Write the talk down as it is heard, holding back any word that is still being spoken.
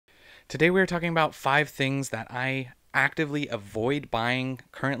Today we are talking about 5 things that I actively avoid buying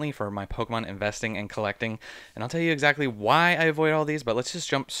currently for my Pokemon investing and collecting. And I'll tell you exactly why I avoid all these, but let's just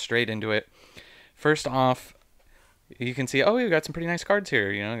jump straight into it. First off, you can see, oh, we've got some pretty nice cards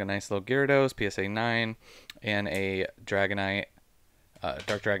here. You know, got a nice little Gyarados, PSA 9, and a Dragonite,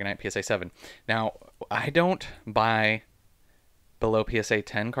 Dark Dragonite, PSA 7. Now, I don't buy below PSA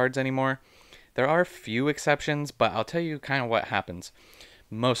 10 cards anymore. There are a few exceptions, but I'll tell you kind of what happens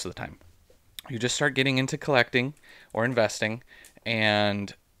most of the time. You just start getting into collecting or investing,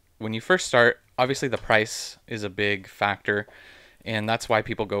 and when you first start, obviously the price is a big factor, and that's why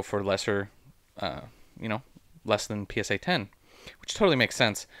people go for lesser, uh, you know, less than PSA 10, which totally makes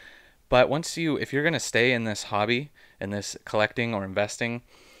sense. But if you're going to stay in this hobby, in this collecting or investing,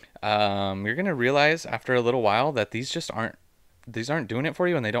 you're going to realize after a little while that these aren't doing it for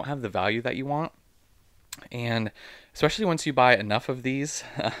you, and they don't have the value that you want. And especially once you buy enough of these,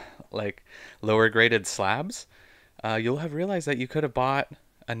 like lower graded slabs, you'll have realized that you could have bought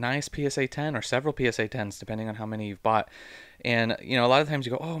a nice PSA 10 or several PSA 10s, depending on how many you've bought. And, a lot of times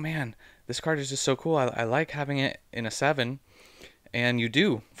you go, oh man, this card is just so cool. I like having it in a 7. And you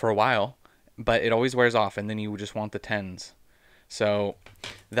do for a while, but it always wears off, and then you just want the 10s. So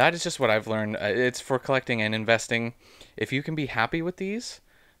that is just what I've learned. It's for collecting and investing. If you can be happy with these,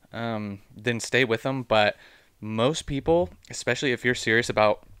 then stay with them. But most people, especially if you're serious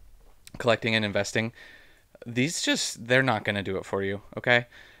about collecting and investing, they're not going to do it for you. Okay.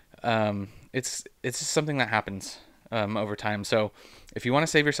 It's just something that happens, over time. So if you want to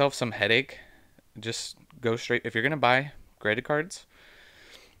save yourself some headache, just go straight. If you're going to buy graded cards,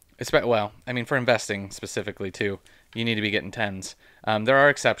 for investing specifically too, you need to be getting 10s. There are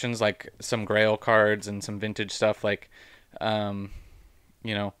exceptions, like some Grail cards and some vintage stuff, like, um,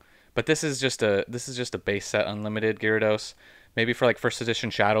 you know, but this is just a base set unlimited Gyarados. Maybe for like first edition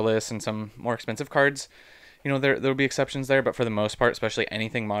Shadowless and some more expensive cards, there'll be exceptions there, but for the most part, especially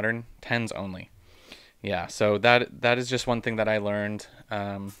anything modern, 10s only. Yeah, so that is just one thing that I learned,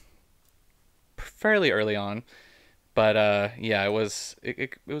 fairly early on. But yeah, it was a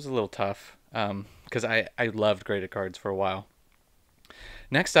little tough, because I loved graded cards for a while.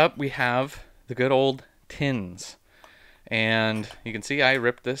 Next up, we have the good old tins. And you can see I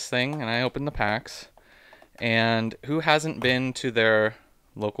ripped this thing and I opened the packs. And who hasn't been to their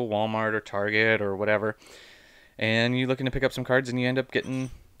local Walmart or Target or whatever, and you're looking to pick up some cards and you end up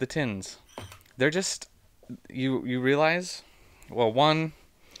getting the tins? They're just, you realize, well, one,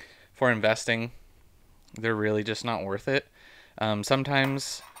 for investing, they're really just not worth it.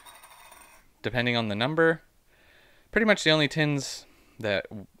 Sometimes, depending on the number, pretty much the only tins that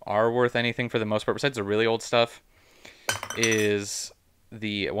are worth anything for the most part, besides the really old stuff, is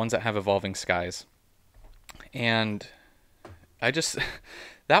the ones that have evolving skies. And I just,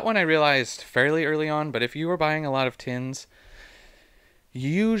 that one I realized fairly early on, but if you were buying a lot of tins,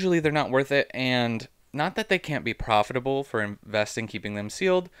 usually they're not worth it. And not that they can't be profitable for investing, keeping them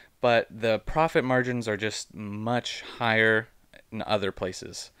sealed, but the profit margins are just much higher in other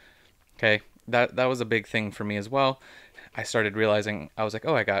places. Okay, that was a big thing for me as well. I started realizing, I was like,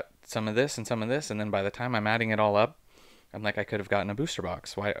 oh, I got some of this and some of this, and then by the time I'm adding it all up, I'm like, I could have gotten a booster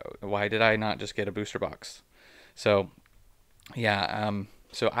box. Why did I not just get a booster box? So yeah,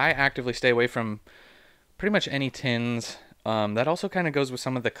 so I actively stay away from pretty much any tins. That also kind of goes with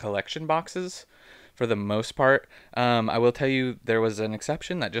some of the collection boxes for the most part. I will tell you, there was an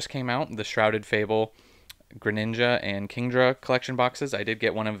exception that just came out, the Shrouded Fable, Greninja, and Kingdra collection boxes. I did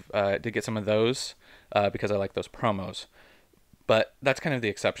get did get some of those, because I like those promos. But that's kind of the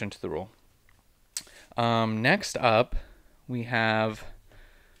exception to the rule. Next up, we have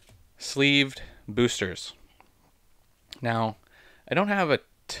sleeved boosters. Now, I don't have a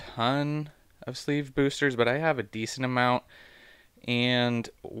ton of sleeved boosters, but I have a decent amount. And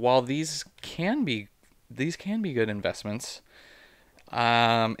while these can be good investments,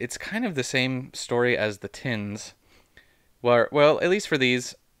 it's kind of the same story as the tins. Well, at least for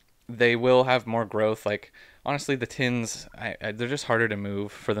these, they will have more growth. Like, honestly, the tins, they're just harder to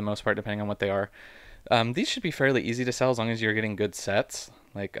move for the most part, depending on what they are. These should be fairly easy to sell as long as you're getting good sets,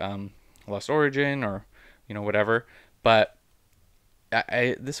 like Lost Origin or whatever. But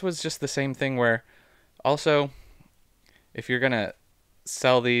this was just the same thing where, also, if you're gonna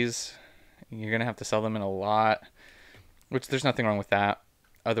sell these, you're gonna have to sell them in a lot, which there's nothing wrong with that.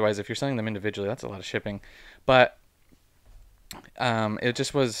 Otherwise, if you're selling them individually, that's a lot of shipping. But it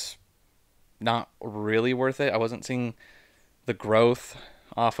just was not really worth it. I wasn't seeing the growth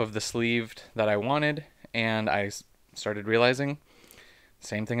off of the sleeved that I wanted, and I started realizing,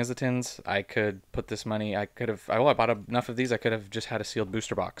 same thing as the tins, I could put this money, I bought enough of these, I could have just had a sealed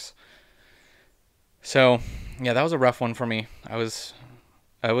booster box. So yeah, that was a rough one for me. I was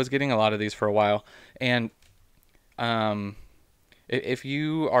getting a lot of these for a while, and um, if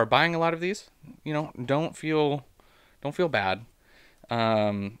you are buying a lot of these, don't feel bad,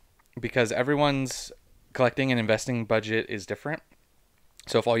 um, because everyone's collecting and investing budget is different.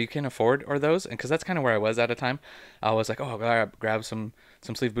 So if all you can afford are those, and because that's kind of where I was at a time, I was like, oh, grab some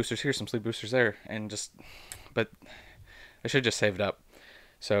sleeve boosters here, some sleeve boosters there, and just, but I should have just saved up.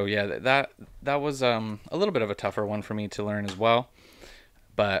 So yeah, that was a little bit of a tougher one for me to learn as well,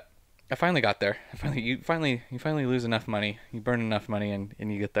 but I finally got there. You finally lose enough money, you burn enough money, and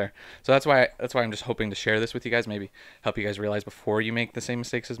you get there. So that's why I'm just hoping to share this with you guys, maybe help you guys realize before you make the same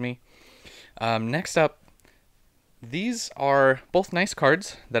mistakes as me. Next up, these are both nice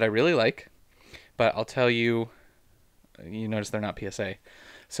cards that I really like, but I'll tell you, you notice they're not PSA.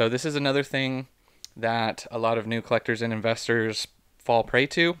 So this is another thing that a lot of new collectors and investors fall prey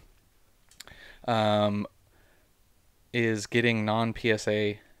to, um, is getting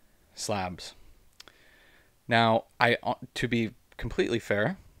non-PSA slabs. Now, to be completely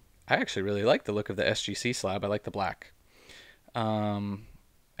fair, I actually really like the look of the SGC slab. I like the black, and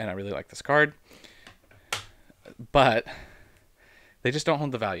I really like this card, but they just don't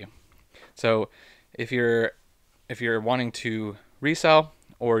hold the value. So if you're wanting to resell,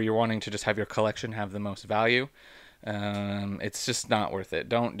 or you're wanting to just have your collection have the most value, it's just not worth it.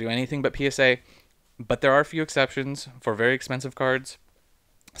 Don't do anything but PSA. But there are a few exceptions for very expensive cards.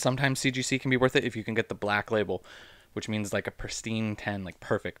 Sometimes CGC can be worth it if you can get the black label, which means like a pristine 10, like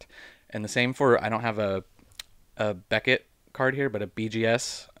perfect. And the same for, I don't have a Beckett card here, but a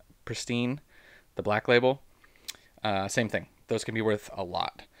BGS pristine, the black label. Same thing. Those can be worth a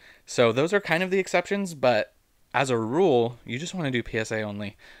lot. So those are kind of the exceptions, but as a rule, you just want to do PSA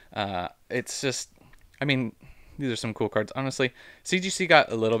only. It's just, I mean, these are some cool cards. Honestly, CGC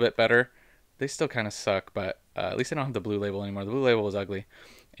got a little bit better. They still kind of suck, but at least I don't have the blue label anymore. The blue label was ugly.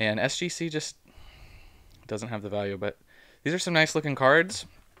 And SGC just doesn't have the value, but these are some nice looking cards.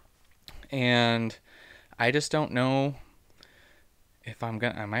 And I just don't know if I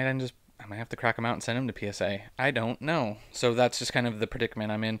might have to crack them out and send them to PSA. I don't know. So that's just kind of the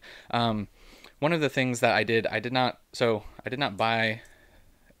predicament I'm in. One of the things that I did not buy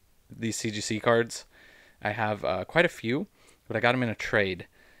these CGC cards. I have quite a few, but I got them in a trade,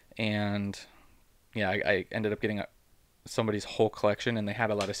 and yeah, I ended up getting somebody's whole collection, and they had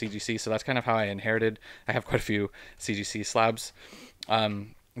a lot of CGC, so that's kind of how I inherited. I have quite a few CGC slabs.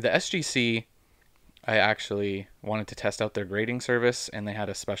 The SGC, I actually wanted to test out their grading service, and they had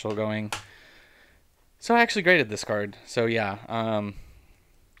a special going, so I actually graded this card. So yeah,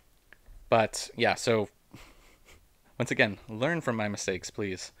 but yeah, so once again, learn from my mistakes,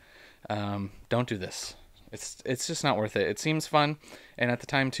 please. Don't do this. It's just not worth it. It seems fun, and at the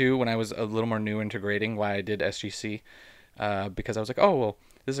time too, when I was a little more new into grading, why I did SGC, because I was like, oh well,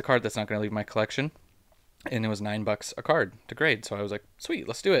 this is a card that's not going to leave my collection, and it was $9 a card to grade, so I was like, sweet,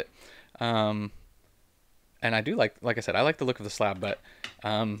 let's do it. And I do like I said, I like the look of the slab, but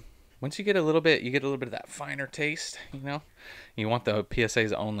once you get a little bit of that finer taste, you want the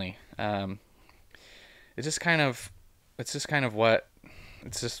PSAs only. It's just kind of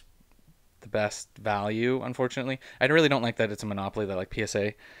the best value, unfortunately. I really don't like that it's a monopoly, that like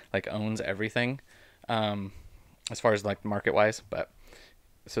PSA like owns everything, as far as like market wise, but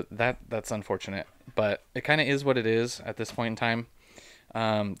so that's unfortunate, but it kind of is what it is at this point in time.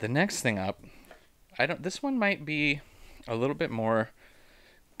 The next thing up, this one might be a little bit more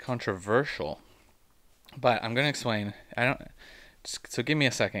controversial, but I'm going to explain. So give me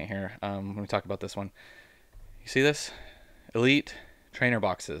a second here. When we talk about this one, you see this Elite trainer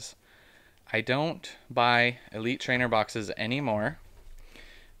boxes. I don't buy Elite trainer boxes anymore,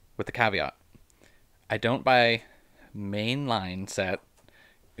 with the caveat, I don't buy mainline set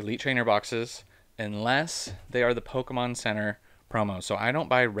Elite trainer boxes unless they are the Pokemon Center promo. So I don't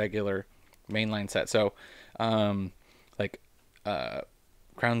buy regular mainline set. So like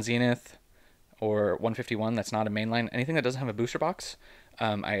Crown Zenith or 151, that's not a mainline. Anything that doesn't have a booster box,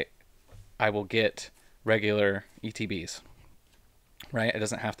 I will get regular ETBs. Right? It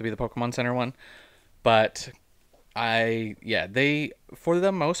doesn't have to be the Pokemon Center one, but they, for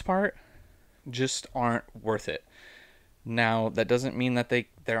the most part, just aren't worth it. Now, that doesn't mean that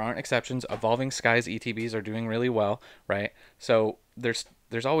there aren't exceptions. Evolving Skies ETBs are doing really well, right? So there's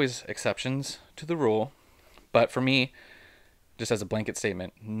always exceptions to the rule, but for me, just as a blanket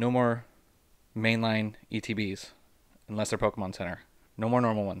statement, no more mainline ETBs unless they're Pokemon Center. No more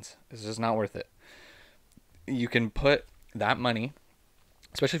normal ones. It's just not worth it. You can put that money,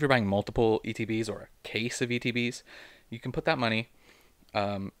 especially if you're buying multiple ETBs or a case of ETBs, you can put that money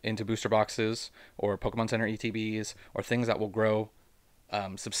into booster boxes or Pokemon Center ETBs or things that will grow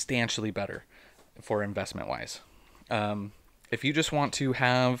substantially better for investment wise. If you just want to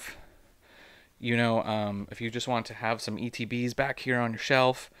have, if you just want to have some ETBs back here on your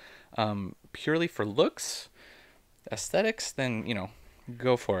shelf, purely for looks, aesthetics, then,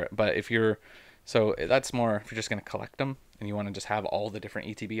 go for it. But so that's more if you're just going to collect them and you want to just have all the different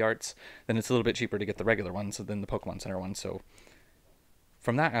ETB arts, then it's a little bit cheaper to get the regular ones than the Pokemon Center ones. So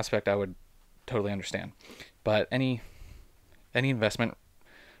from that aspect, I would totally understand. But any investment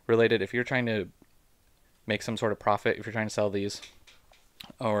related, if you're trying to make some sort of profit, if you're trying to sell these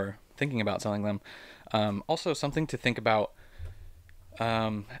or thinking about selling them, also something to think about.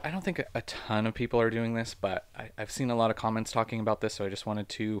 I don't think a ton of people are doing this, but I've seen a lot of comments talking about this, so I just wanted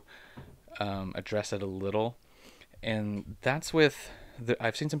to address it a little. And that's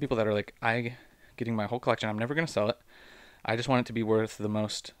I've seen some people that are like, getting my whole collection, I'm never going to sell it. I just want it to be worth the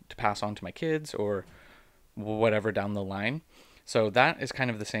most to pass on to my kids or whatever down the line. So that is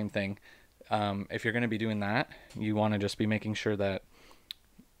kind of the same thing. If you're going to be doing that, you want to just be making sure that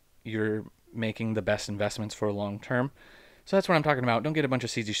you're making the best investments for long term. So that's what I'm talking about. Don't get a bunch of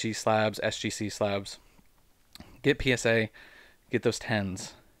CGC slabs, SGC slabs. Get PSA, get those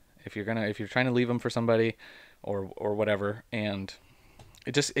 10s. If you're trying to leave them for somebody or whatever, and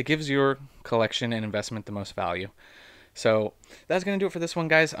it gives your collection and investment the most value. So that's going to do it for this one,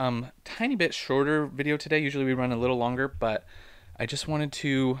 guys. Tiny bit shorter video today. Usually we run a little longer, but I just wanted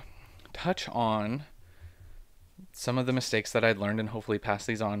to touch on some of the mistakes that I'd learned and hopefully pass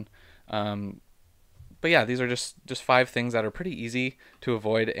these on. But yeah, these are just 5 things that are pretty easy to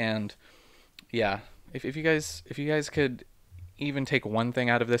avoid. And yeah, if you guys could even take one thing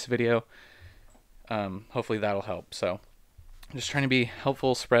out of this video, hopefully that'll help. So I'm just trying to be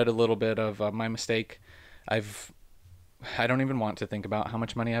helpful, spread a little bit of my mistake. I don't even want to think about how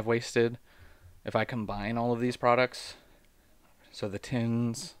much money I've wasted if I combine all of these products. So the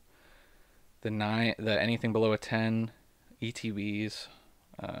tins, the anything below a 10, ETBs,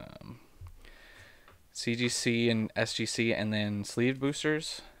 CGC and SGC, and then sleeve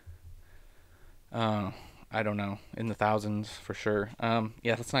boosters. I don't know, in the thousands for sure.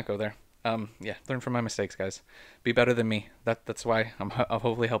 Yeah, let's not go there. Yeah, learn from my mistakes, guys. Be better than me. That's why I'm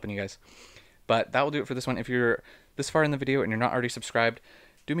hopefully helping you guys. But that will do it for this one. If you're this far in the video and you're not already subscribed,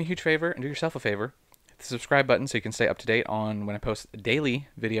 do me a huge favor and do yourself a favor. Hit the subscribe button so you can stay up to date on when I post daily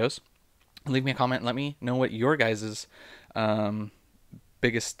videos. Leave me a comment and let me know what your guys'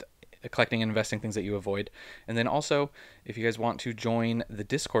 biggest collecting and investing things that you avoid. And then also, if you guys want to join the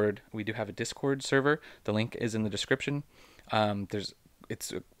Discord, we do have a Discord server. The link is in the description.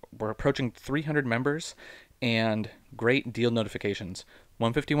 We're approaching 300 members and great deal notifications.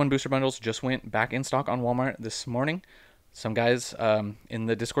 151 booster bundles just went back in stock on Walmart this morning. Some guys in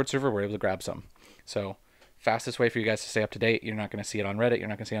the Discord server were able to grab some. So fastest way for you guys to stay up to date. You're not going to see it on Reddit. You're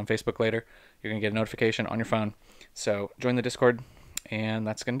not going to see it on Facebook later. You're going to get a notification on your phone. So join the Discord, and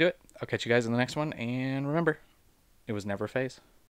that's going to do it. I'll catch you guys in the next one. And remember, it was never a phase.